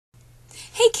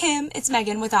Hey Kim, it's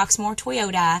Megan with Oxmoor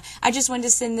Toyota. I just wanted to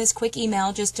send this quick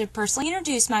email just to personally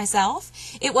introduce myself.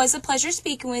 It was a pleasure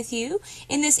speaking with you.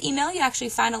 In this email, you actually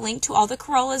find a link to all the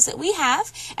Corollas that we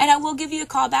have, and I will give you a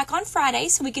call back on Friday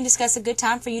so we can discuss a good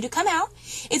time for you to come out.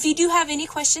 If you do have any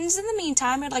questions in the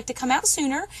meantime or would like to come out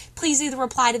sooner, please either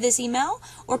reply to this email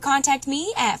or contact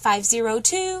me at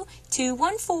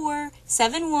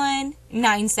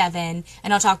 502-214-7197,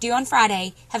 and I'll talk to you on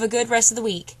Friday. Have a good rest of the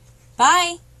week.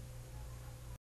 Bye!